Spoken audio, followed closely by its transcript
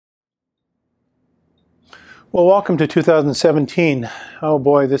Well, welcome to 2017. Oh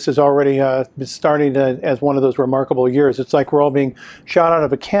boy, this is already starting as one of those remarkable years. It's like we're all being shot out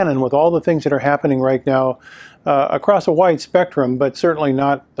of a cannon with all the things that are happening right now across a wide spectrum, but certainly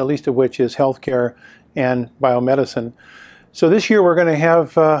not the least of which is healthcare and biomedicine. So this year we're going to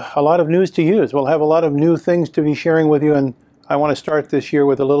have a lot of news to use. We'll have a lot of new things to be sharing with you, and I want to start this year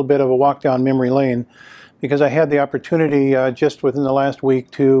with a little bit of a walk down memory lane, because I had the opportunity just within the last week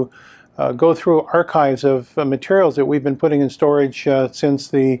to go through archives of materials that we've been putting in storage since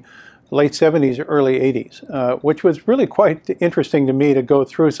the late 70s, early 80s, which was really quite interesting to me to go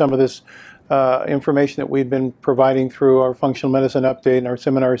through some of this information that we've been providing through our functional medicine update and our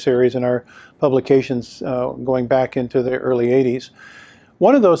seminar series and our publications going back into the early 80s.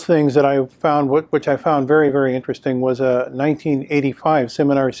 One of those things that I found, which I found very, very interesting, was a 1985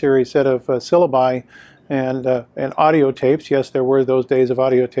 seminar series set of syllabi and audio tapes. Yes, there were those days of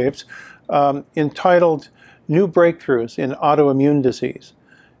audio tapes, entitled New Breakthroughs in Autoimmune Disease.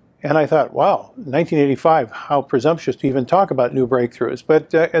 And I thought, wow, 1985, how presumptuous to even talk about new breakthroughs.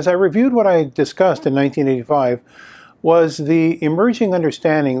 But as I reviewed what I discussed in 1985, was the emerging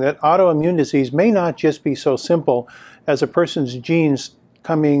understanding that autoimmune disease may not just be so simple as a person's genes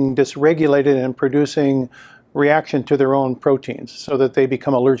coming dysregulated and producing reaction to their own proteins so that they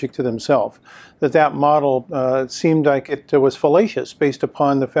become allergic to themselves. That model seemed like it was fallacious based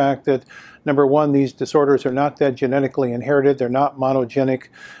upon the fact that, number one, these disorders are not that genetically inherited, they're not monogenic,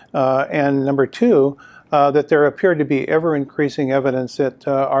 and number two, that there appeared to be ever-increasing evidence that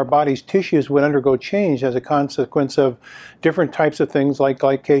our body's tissues would undergo change as a consequence of different types of things like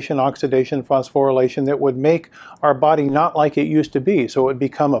glycation, oxidation, phosphorylation that would make our body not like it used to be. So it would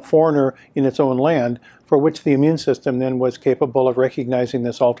become a foreigner in its own land, for which the immune system then was capable of recognizing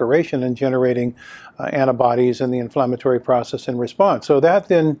this alteration and generating antibodies and the inflammatory process in response. So that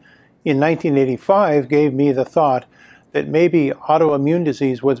then, in 1985, gave me the thought that maybe autoimmune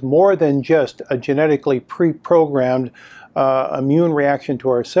disease was more than just a genetically pre-programmed immune reaction to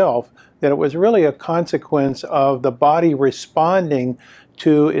ourselves, that it was really a consequence of the body responding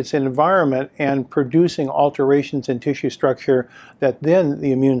to its environment and producing alterations in tissue structure that then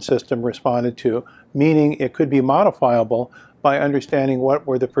the immune system responded to, meaning it could be modifiable by understanding what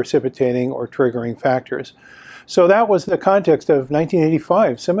were the precipitating or triggering factors. So that was the context of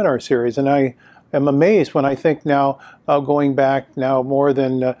 1985 seminar series, and I am amazed when I think now, going back now more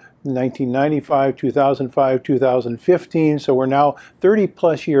than 1995, 2005, 2015, so we're now 30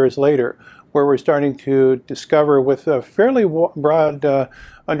 plus years later, where we're starting to discover with a fairly broad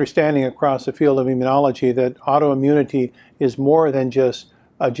understanding across the field of immunology that autoimmunity is more than just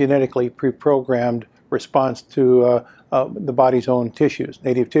a genetically pre-programmed response to the body's own tissues,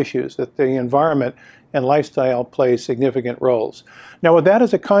 native tissues, that the environment and lifestyle play significant roles. Now, with that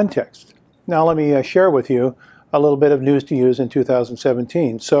as a context, now let me share with you a little bit of news to use in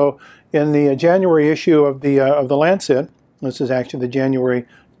 2017. So in the January issue of the Lancet, this is actually the January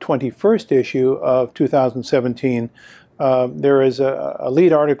 21st issue of 2017, there is a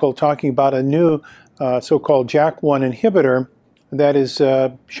lead article talking about a new so-called JAK1 inhibitor that is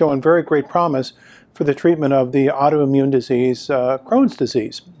showing very great promise for the treatment of the autoimmune disease, Crohn's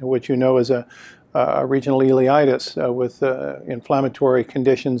disease, which you know is a regional ileitis with inflammatory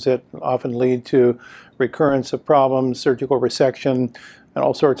conditions that often lead to recurrence of problems, surgical resection, and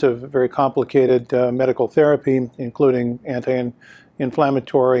all sorts of very complicated medical therapy, including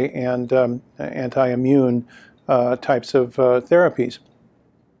anti-inflammatory and anti-immune types of therapies.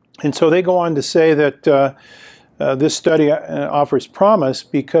 And so they go on to say that this study offers promise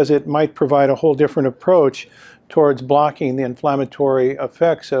because it might provide a whole different approach towards blocking the inflammatory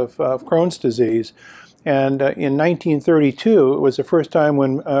effects of Crohn's disease. And in 1932, it was the first time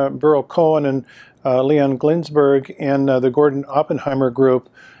when Burl Cohen and Leon Glinsberg and the Gordon Oppenheimer group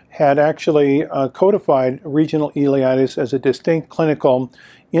had actually codified regional ileitis as a distinct clinical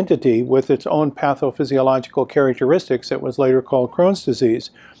entity with its own pathophysiological characteristics that was later called Crohn's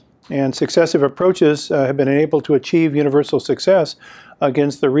disease. And successive approaches have been able to achieve universal success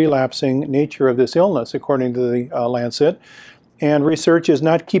against the relapsing nature of this illness, according to the Lancet. And research is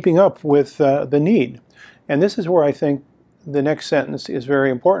not keeping up with the need. And this is where I think the next sentence is very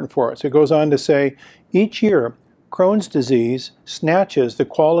important for us. It goes on to say, each year, Crohn's disease snatches the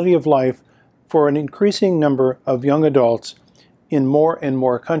quality of life for an increasing number of young adults in more and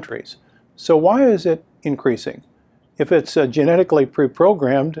more countries. So why is it increasing? If it's genetically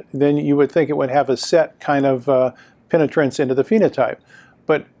pre-programmed, then you would think it would have a set kind of penetrance into the phenotype.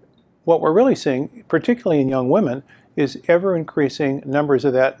 But what we're really seeing, particularly in young women, is ever-increasing numbers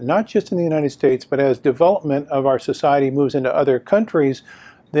of that, not just in the United States, but as development of our society moves into other countries,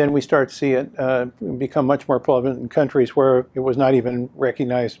 then we start to see it become much more prevalent in countries where it was not even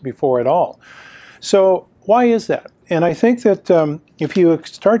recognized before at all. So why is that? And I think that if you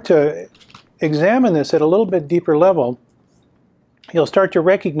start to examine this at a little bit deeper level, you'll start to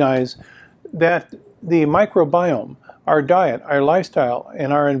recognize that the microbiome, our diet, our lifestyle,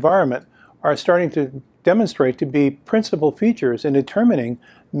 and our environment are starting to demonstrate to be principal features in determining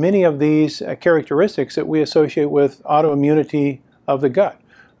many of these characteristics that we associate with autoimmunity of the gut,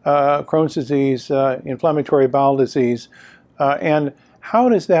 Crohn's disease, inflammatory bowel disease, and how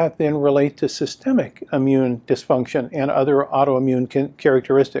does that then relate to systemic immune dysfunction and other autoimmune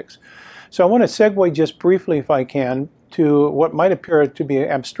characteristics? So I want to segue just briefly, if I can, to what might appear to be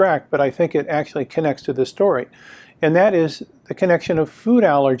abstract, but I think it actually connects to the story. And that is the connection of food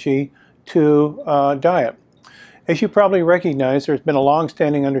allergy to diet. As you probably recognize, there's been a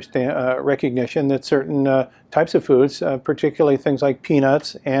long-standing recognition that certain types of foods, particularly things like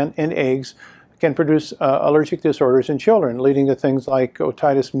peanuts and eggs, can produce allergic disorders in children, leading to things like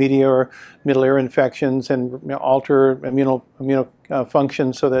otitis media or middle ear infections, and alter immune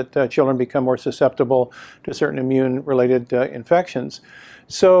function so that children become more susceptible to certain immune-related infections.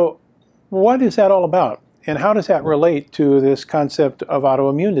 So what is that all about? And how does that relate to this concept of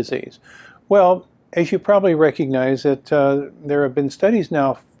autoimmune disease? Well, as you probably recognize, that there have been studies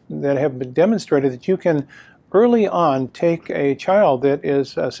now that have been demonstrated that you can early on take a child that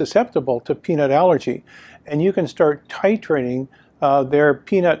is susceptible to peanut allergy, and you can start titrating their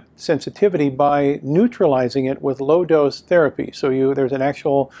peanut sensitivity by neutralizing it with low-dose therapy. So there's an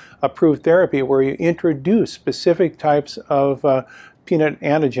actual approved therapy where you introduce specific types of peanut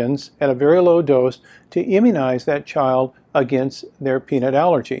antigens at a very low dose to immunize that child against their peanut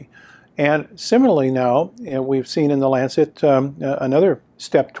allergy. And similarly now, we've seen in the Lancet another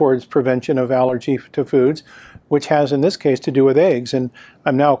step towards prevention of allergy to foods, which has in this case to do with eggs. And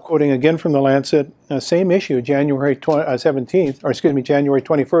I'm now quoting again from the Lancet, same issue, January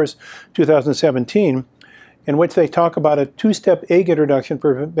 21st, 2017, in which they talk about a two-step egg introduction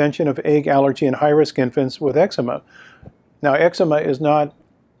prevention of egg allergy in high-risk infants with eczema. Now, eczema is not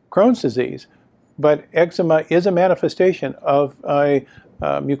Crohn's disease, but eczema is a manifestation of a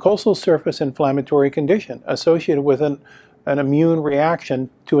mucosal surface inflammatory condition associated with an immune reaction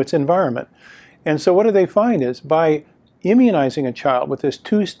to its environment. And so what do they find is by immunizing a child with this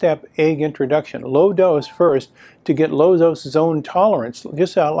two-step egg introduction, low dose first to get low dose zone tolerance,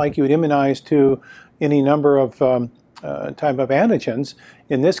 just like you would immunize to any number of type of antigens.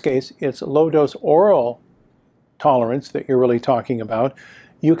 In this case, it's low dose oral tolerance that you're really talking about.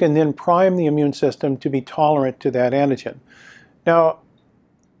 You can then prime the immune system to be tolerant to that antigen. Now,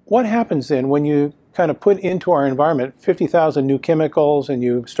 what happens then when you kind of put into our environment 50,000 new chemicals, and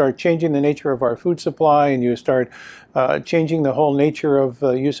you start changing the nature of our food supply, and you start changing the whole nature of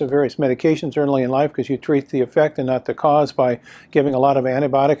the use of various medications early in life because you treat the effect and not the cause by giving a lot of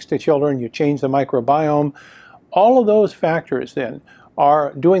antibiotics to children, you change the microbiome. All of those factors then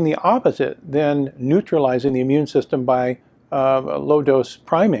are doing the opposite than neutralizing the immune system by low-dose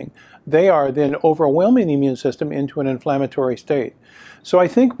priming. They are then overwhelming the immune system into an inflammatory state. So I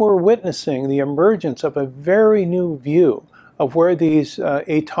think we're witnessing the emergence of a very new view of where these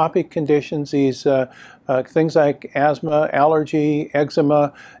atopic conditions, these things like asthma, allergy,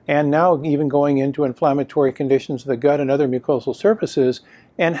 eczema, and now even going into inflammatory conditions of the gut and other mucosal surfaces,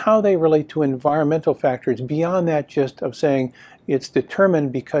 and how they relate to environmental factors beyond that just of saying it's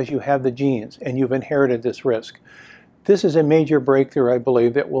determined because you have the genes and you've inherited this risk. This is a major breakthrough, I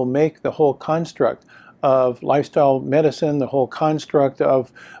believe, that will make the whole construct of lifestyle medicine, the whole construct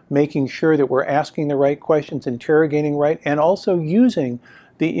of making sure that we're asking the right questions, interrogating right, and also using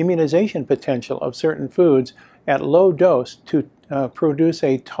the immunization potential of certain foods at low dose to produce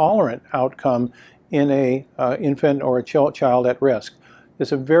a tolerant outcome in a infant or a child at risk.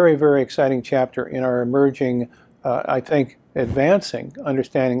 It's a very, very exciting chapter in our emerging, I think, advancing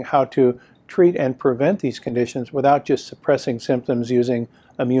understanding how to treat and prevent these conditions without just suppressing symptoms using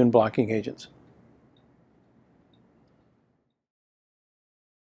immune blocking agents.